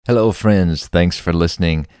Hello, friends. Thanks for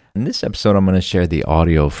listening. In this episode, I'm going to share the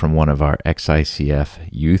audio from one of our XICF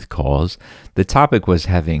youth calls. The topic was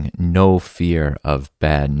having no fear of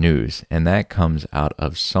bad news, and that comes out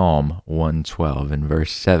of Psalm 112 in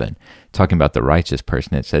verse 7. Talking about the righteous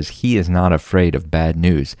person, it says, "He is not afraid of bad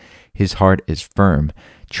news. His heart is firm,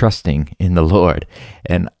 trusting in the Lord."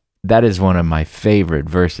 And that is one of my favorite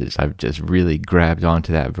verses. I've just really grabbed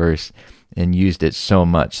onto that verse and used it so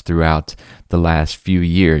much throughout the last few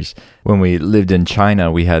years. When we lived in China,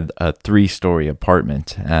 we had a 3-story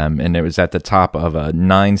apartment, and it was at the top of a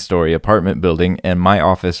 9-story apartment building, and my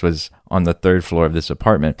office was on the 3rd floor of this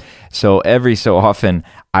apartment. So every so often,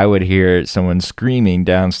 I would hear someone screaming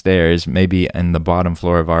downstairs, maybe in the bottom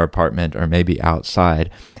floor of our apartment or maybe outside,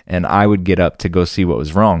 and I would get up to go see what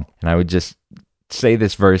was wrong, and I would just say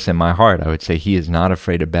this verse in my heart. I would say, "He is not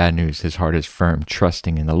afraid of bad news. His heart is firm,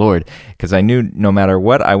 trusting in the Lord." Because I knew no matter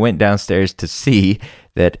what I went downstairs to see,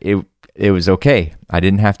 that it was okay. I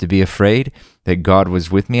didn't have to be afraid, that God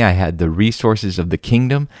was with me. I had the resources of the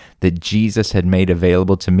kingdom that Jesus had made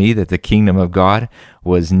available to me, that the kingdom of God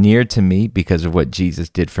was near to me because of what Jesus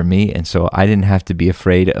did for me. And so I didn't have to be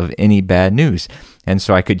afraid of any bad news. And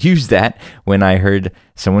so I could use that when I heard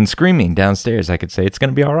someone screaming downstairs. I could say, "It's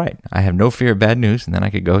going to be all right. I have no fear of bad news." And then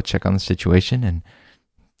I could go check on the situation and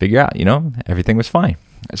figure out, everything was fine.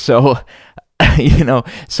 So,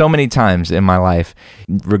 so many times in my life,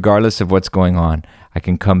 regardless of what's going on, I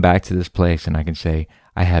can come back to this place and I can say,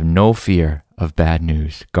 I have no fear of bad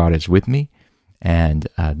news. God is with me, and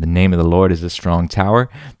the name of the Lord is a strong tower.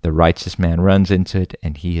 The righteous man runs into it,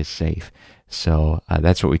 and he is safe. So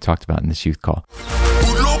that's what we talked about in this youth call.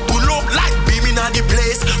 Pull up, like beaming at the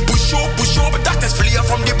place. Push up, darkness flee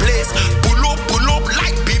from the place. Pull up,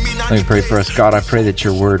 like beaming at Let me pray for us. God, I pray that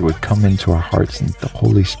your word would come into our hearts and the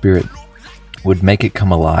Holy Spirit would make it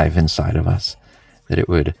come alive inside of us, that it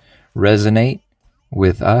would resonate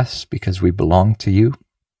with us because we belong to you,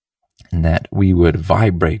 and that we would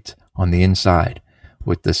vibrate on the inside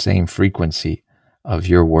with the same frequency of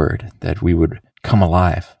your word, that we would come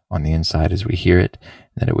alive on the inside as we hear it,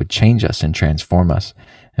 that it would change us and transform us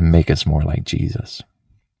and make us more like Jesus.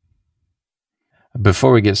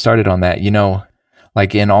 Before we get started on that,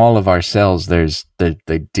 like in all of our cells, there's the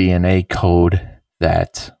DNA code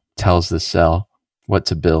that tells the cell what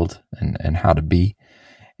to build and how to be.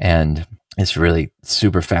 And it's really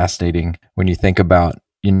super fascinating when you think about,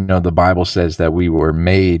 the Bible says that we were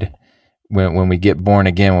made, when we get born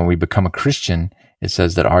again, when we become a Christian, it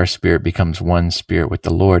says that our spirit becomes one spirit with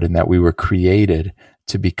the Lord, and that we were created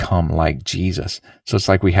to become like Jesus. So it's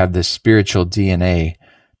like we have this spiritual DNA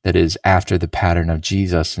that is after the pattern of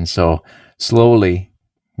Jesus. And so slowly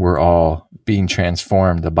we're all being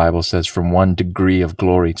transformed, the Bible says, from one degree of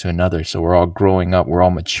glory to another. So we're all growing up, we're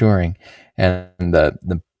all maturing, and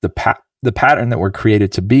the pattern that we're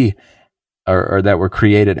created to be, or that we're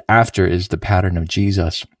created after, is the pattern of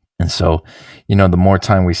Jesus. And so, the more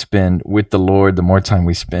time we spend with the Lord, the more time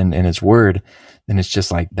we spend in his word, then it's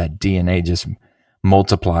just like that DNA just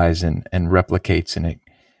multiplies and replicates, and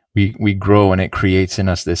we grow, and it creates in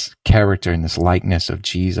us this character and this likeness of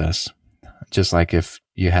Jesus. Just like if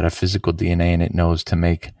you had a physical DNA and it knows to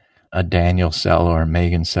make a Daniel cell or a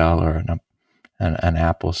Megan cell or an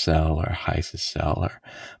Apple cell or a Heises cell or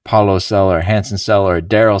Paulo cell or a Hansen cell or a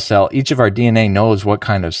Daryl cell, each of our DNA knows what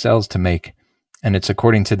kind of cells to make. And it's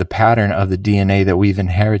according to the pattern of the DNA that we've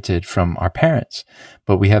inherited from our parents.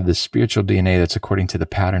 But we have this spiritual DNA that's according to the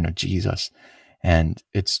pattern of Jesus. And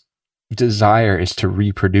its desire is to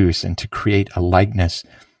reproduce and to create a likeness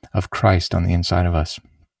of Christ on the inside of us.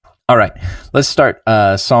 All right, let's start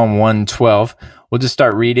Psalm 112. We'll just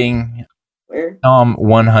start reading Where? Psalm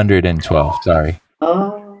 112, sorry. Oh.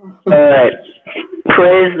 All right.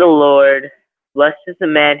 Praise the Lord. Blessed is the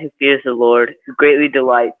man who fears the Lord, who greatly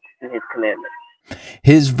delights in his commandments.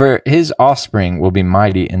 His offspring will be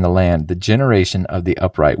mighty in the land. The generation of the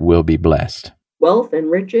upright will be blessed. Wealth and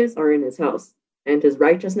riches are in his house, and his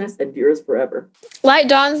righteousness endures forever. Light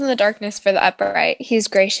dawns in the darkness for the upright. He is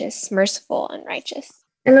gracious, merciful, and righteous.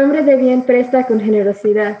 El hombre de bien presta con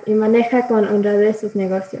generosidad y maneja con honradez sus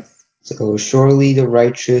negocios. So surely the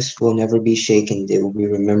righteous will never be shaken. They will be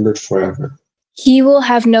remembered forever. He will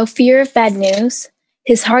have no fear of bad news.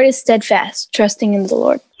 His heart is steadfast, trusting in the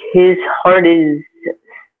Lord. His heart is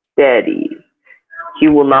steady. He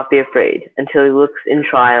will not be afraid until he looks in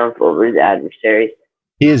triumph over his adversaries.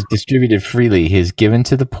 He is distributed freely. He is given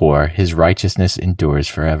to the poor. His righteousness endures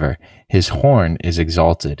forever. His horn is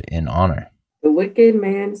exalted in honor. The wicked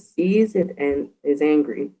man sees it and is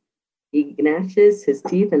angry. He gnashes his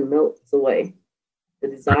teeth and melts away. The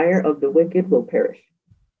desire of the wicked will perish.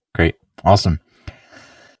 Great. Awesome.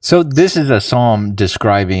 So this is a psalm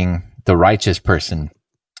describing the righteous person.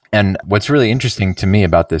 And what's really interesting to me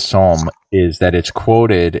about this psalm is that it's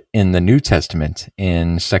quoted in the New Testament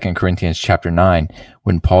in 2 Corinthians chapter 9,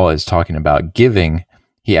 when Paul is talking about giving.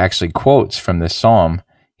 He actually quotes from this psalm.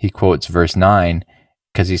 He quotes verse 9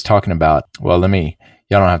 because he's talking about, well, y'all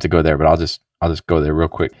don't have to go there, but I'll just go there real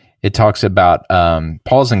quick. It talks about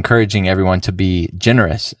Paul's encouraging everyone to be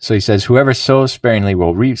generous. So he says, whoever sows sparingly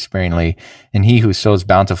will reap sparingly, and he who sows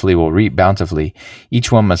bountifully will reap bountifully.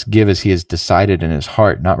 Each one must give as he has decided in his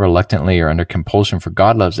heart, not reluctantly or under compulsion, for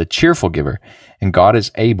God loves a cheerful giver, and God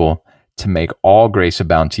is able to make all grace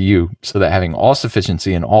abound to you, so that having all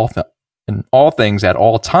sufficiency in all things at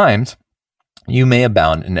all times, you may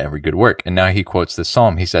abound in every good work. And now he quotes this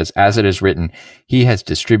psalm. He says, as it is written, he has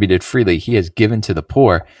distributed freely, he has given to the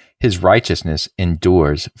poor, his righteousness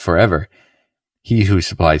endures forever. He who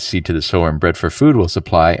supplies seed to the sower and bread for food will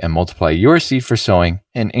supply and multiply your seed for sowing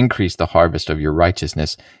and increase the harvest of your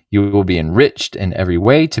righteousness. You will be enriched in every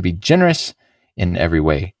way to be generous in every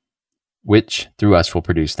way, which through us will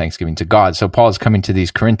produce thanksgiving to God. So Paul is coming to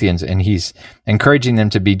these Corinthians and he's encouraging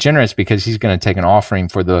them to be generous because he's going to take an offering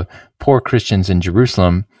for the poor Christians in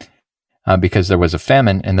Jerusalem because there was a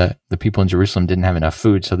famine and the people in Jerusalem didn't have enough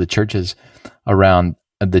food. So the churches around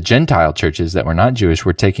the Gentile churches that were not Jewish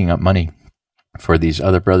were taking up money for these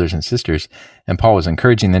other brothers and sisters. And Paul was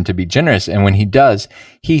encouraging them to be generous. And when he does,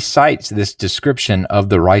 he cites this description of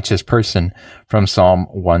the righteous person from Psalm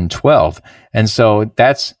 112. And so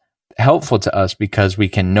that's helpful to us because we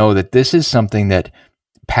can know that this is something that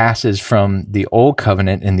passes from the Old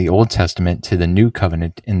Covenant in the Old Testament to the New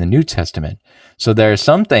Covenant in the New Testament. So there are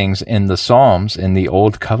some things in the Psalms in the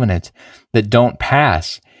Old Covenant that don't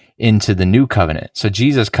pass into the New Covenant. So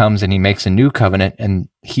Jesus comes and he makes a new covenant, and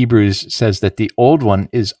Hebrews says that the old one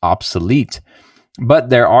is obsolete.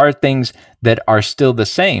 But there are things that are still the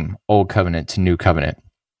same, Old Covenant to New Covenant.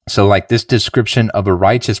 So like this description of a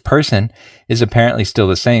righteous person is apparently still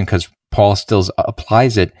the same because Paul still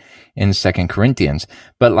applies it in 2 Corinthians.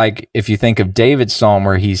 But like if you think of David's psalm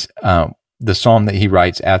where he's the psalm that he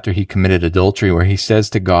writes after he committed adultery, where he says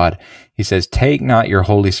to God, he says, take not your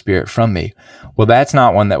Holy Spirit from me. Well, that's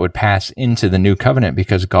not one that would pass into the new covenant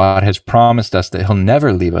because God has promised us that he'll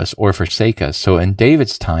never leave us or forsake us. So in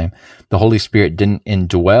David's time, the Holy Spirit didn't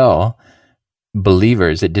indwell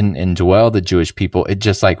believers. It didn't indwell the Jewish people. It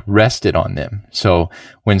just like rested on them. So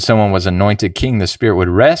when someone was anointed king, the Spirit would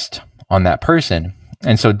rest on that person.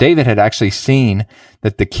 And so David had actually seen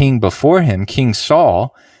that the king before him, King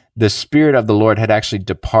Saul, the Spirit of the Lord had actually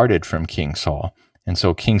departed from King Saul. And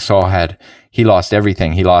so King Saul he lost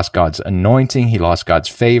everything. He lost God's anointing, he lost God's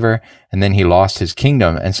favor, and then he lost his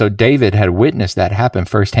kingdom. And so David had witnessed that happen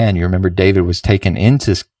firsthand. You remember David was taken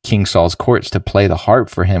into King Saul's courts to play the harp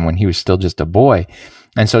for him when he was still just a boy.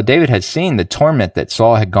 And so David had seen the torment that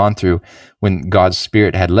Saul had gone through when God's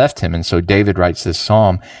Spirit had left him. And so David writes this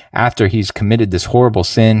psalm after he's committed this horrible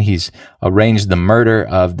sin. He's arranged the murder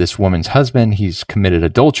of this woman's husband. He's committed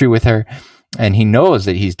adultery with her. And he knows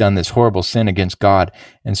that he's done this horrible sin against God.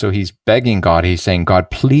 And so he's begging God. He's saying,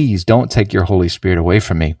 God, please don't take your Holy Spirit away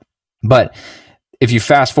from me. But if you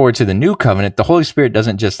fast forward to the new covenant, the Holy Spirit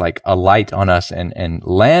doesn't just like alight on us and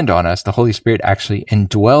land on us. The Holy Spirit actually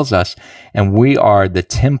indwells us, and we are the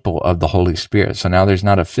temple of the Holy Spirit. So now there's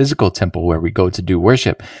not a physical temple where we go to do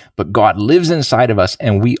worship, but God lives inside of us,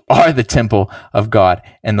 and we are the temple of God,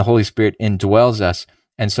 and the Holy Spirit indwells us.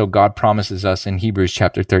 And so God promises us in Hebrews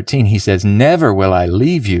chapter 13, he says, never will I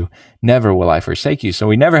leave you, never will I forsake you. So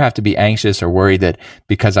we never have to be anxious or worried that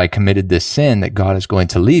because I committed this sin that God is going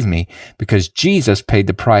to leave me, because Jesus paid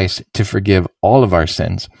the price to forgive all of our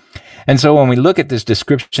sins. And so when we look at this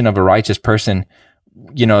description of a righteous person,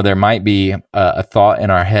 you know, there might be a thought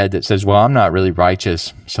in our head that says, well, I'm not really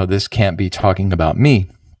righteous, so this can't be talking about me.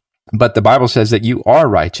 But the Bible says that you are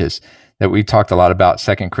righteous, that we talked a lot about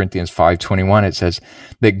 2 Corinthians 5:21. It says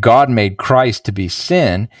that God made Christ to be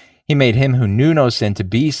sin. He made him who knew no sin to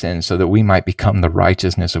be sin so that we might become the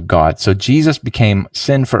righteousness of God. So Jesus became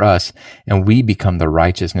sin for us and we become the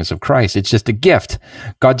righteousness of Christ. It's just a gift.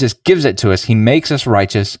 God just gives it to us. He makes us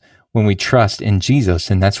righteous when we trust in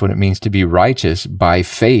Jesus. And that's what it means to be righteous by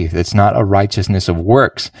faith. It's not a righteousness of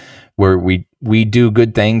works where we do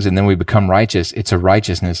good things and then we become righteous. It's a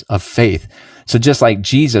righteousness of faith. So just like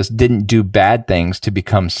Jesus didn't do bad things to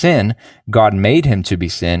become sin, God made him to be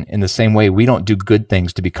sin. In the same way, we don't do good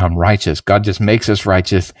things to become righteous. God just makes us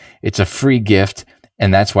righteous. It's a free gift.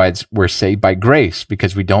 And that's why we're saved by grace,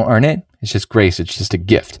 because we don't earn it. It's just grace. It's just a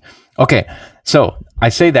gift. Okay. So I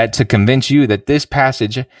say that to convince you that this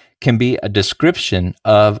passage can be a description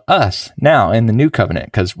of us now in the new covenant,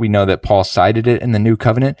 because we know that Paul cited it in the new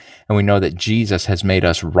covenant, and we know that Jesus has made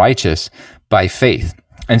us righteous by faith.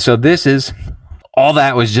 And so this is, all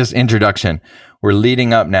that was just introduction. We're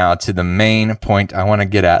leading up now to the main point I want to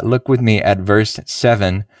get at. Look with me at verse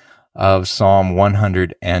 7 of Psalm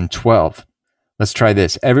 112. Let's try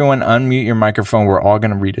this. Everyone unmute your microphone. We're all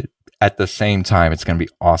going to read it at the same time. It's going to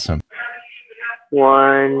be awesome.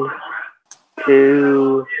 1,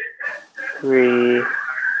 2, 3,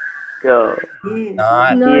 go. He is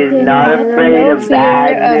not afraid of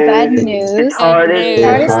bad news. His heart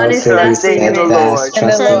is trusting in the Lord.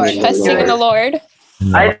 Trusting in the Lord.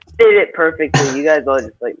 I did it perfectly. You guys all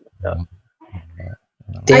just like messed up.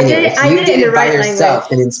 Daniel, if you did it by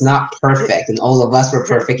yourself and it's not perfect, and all of us were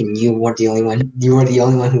perfect, and you weren't the only one. You were the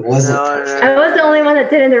only one who wasn't perfect. I was the only one that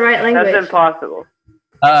did it in the right language. That's impossible.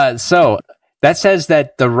 So that says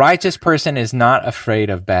that the righteous person is not afraid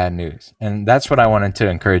of bad news. And that's what I wanted to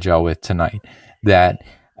encourage y'all with tonight, that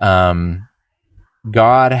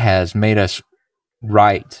God has made us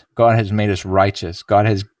right. God has made us righteous. God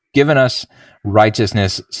has given us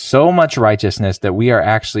righteousness, so much righteousness that we are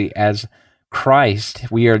actually, as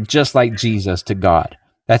Christ, we are just like Jesus to God.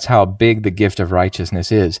 That's how big the gift of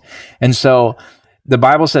righteousness is. And so the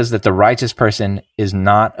Bible says that the righteous person is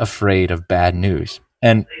not afraid of bad news.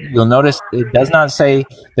 And you'll notice it does not say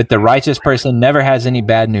that the righteous person never has any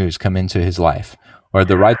bad news come into his life, or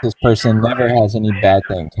the righteous person never has any bad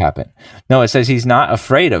things happen. No, it says he's not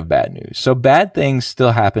afraid of bad news. So bad things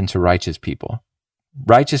still happen to righteous people.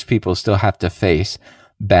 Righteous people still have to face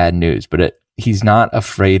bad news, but he's not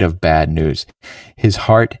afraid of bad news. His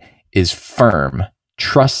heart is firm,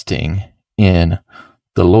 trusting in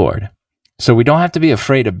the Lord. So we don't have to be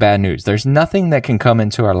afraid of bad news. There's nothing that can come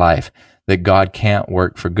into our life that God can't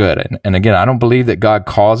work for good. And again, I don't believe that God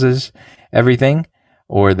causes everything,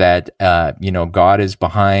 or that God is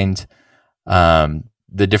behind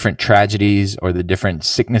the different tragedies or the different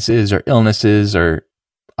sicknesses or illnesses, or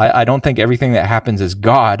I don't think everything that happens is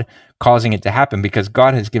God causing it to happen, because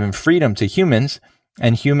God has given freedom to humans,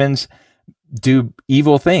 and humans do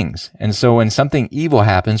evil things. And so when something evil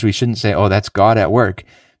happens, we shouldn't say, oh, that's God at work,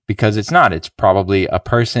 because it's not. It's probably a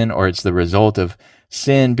person, or it's the result of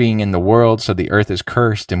sin being in the world. So the earth is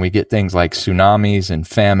cursed, and we get things like tsunamis and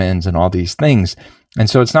famines and all these things. And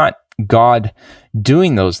so it's not God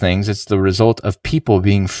doing those things. It's the result of people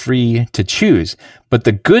being free to choose. But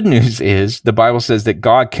the good news is the Bible says that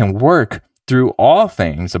God can work through all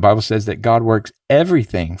things. The Bible says that God works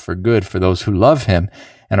everything for good for those who love him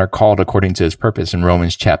and are called according to his purpose in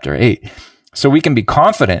Romans chapter 8. So we can be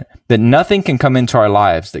confident that nothing can come into our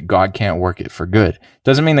lives that God can't work it for good.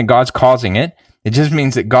 Doesn't mean that God's causing it. It just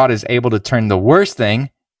means that God is able to turn the worst thing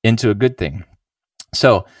into a good thing.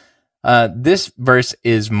 So this verse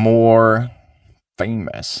is more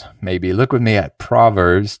famous, maybe. Look with me at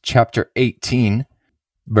Proverbs chapter 18,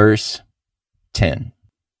 verse 10.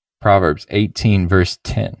 Proverbs 18, verse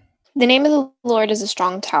 10. The name of the Lord is a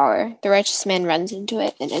strong tower. The righteous man runs into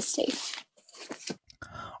it and is safe.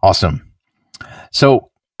 Awesome.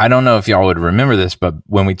 So I don't know if y'all would remember this, but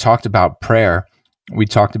when we talked about prayer, we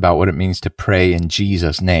talked about what it means to pray in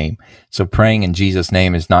Jesus' name. So praying in Jesus'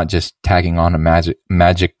 name is not just tagging on a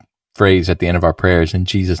magic phrase at the end of our prayers, in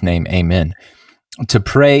Jesus' name, amen. To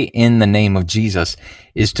pray in the name of Jesus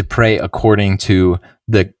is to pray according to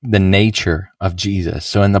the nature of Jesus.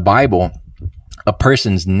 So in the Bible, a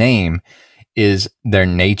person's name is their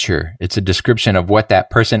nature. It's a description of what that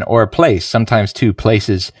person, or a place, sometimes two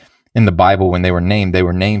places in the Bible, when they were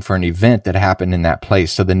named for an event that happened in that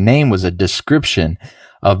place. So the name was a description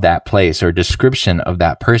of that place, or a description of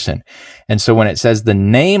that person. And so when it says the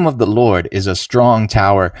name of the Lord is a strong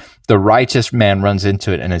tower, the righteous man runs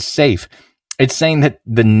into it and is safe, it's saying that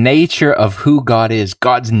the nature of who God is,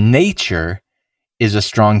 God's nature is a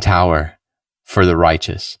strong tower for the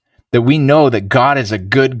righteous. That we know that God is a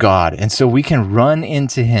good God, and so we can run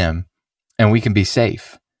into him and we can be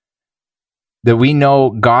safe. That we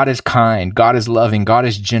know God is kind, God is loving, God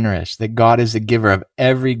is generous, that God is the giver of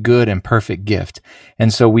every good and perfect gift.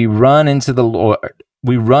 And so we run into the Lord,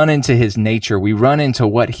 we run into his nature, we run into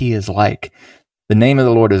what he is like. The name of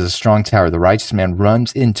the Lord is a strong tower. The righteous man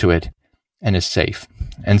runs into it and is safe.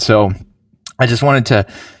 And so I just wanted to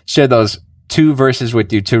share those two verses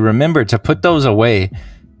with you to remember to put those away,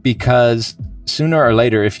 because sooner or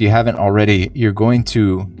later, if you haven't already, you're going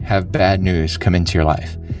to have bad news come into your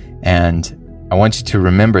life. And I want you to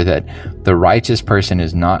remember that the righteous person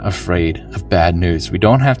is not afraid of bad news. We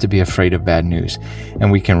don't have to be afraid of bad news.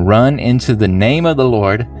 And we can run into the name of the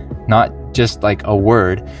Lord, not just like a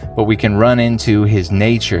word, but we can run into his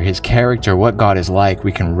nature, his character, what God is like.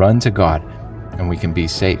 We can run to God and we can be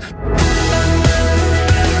safe.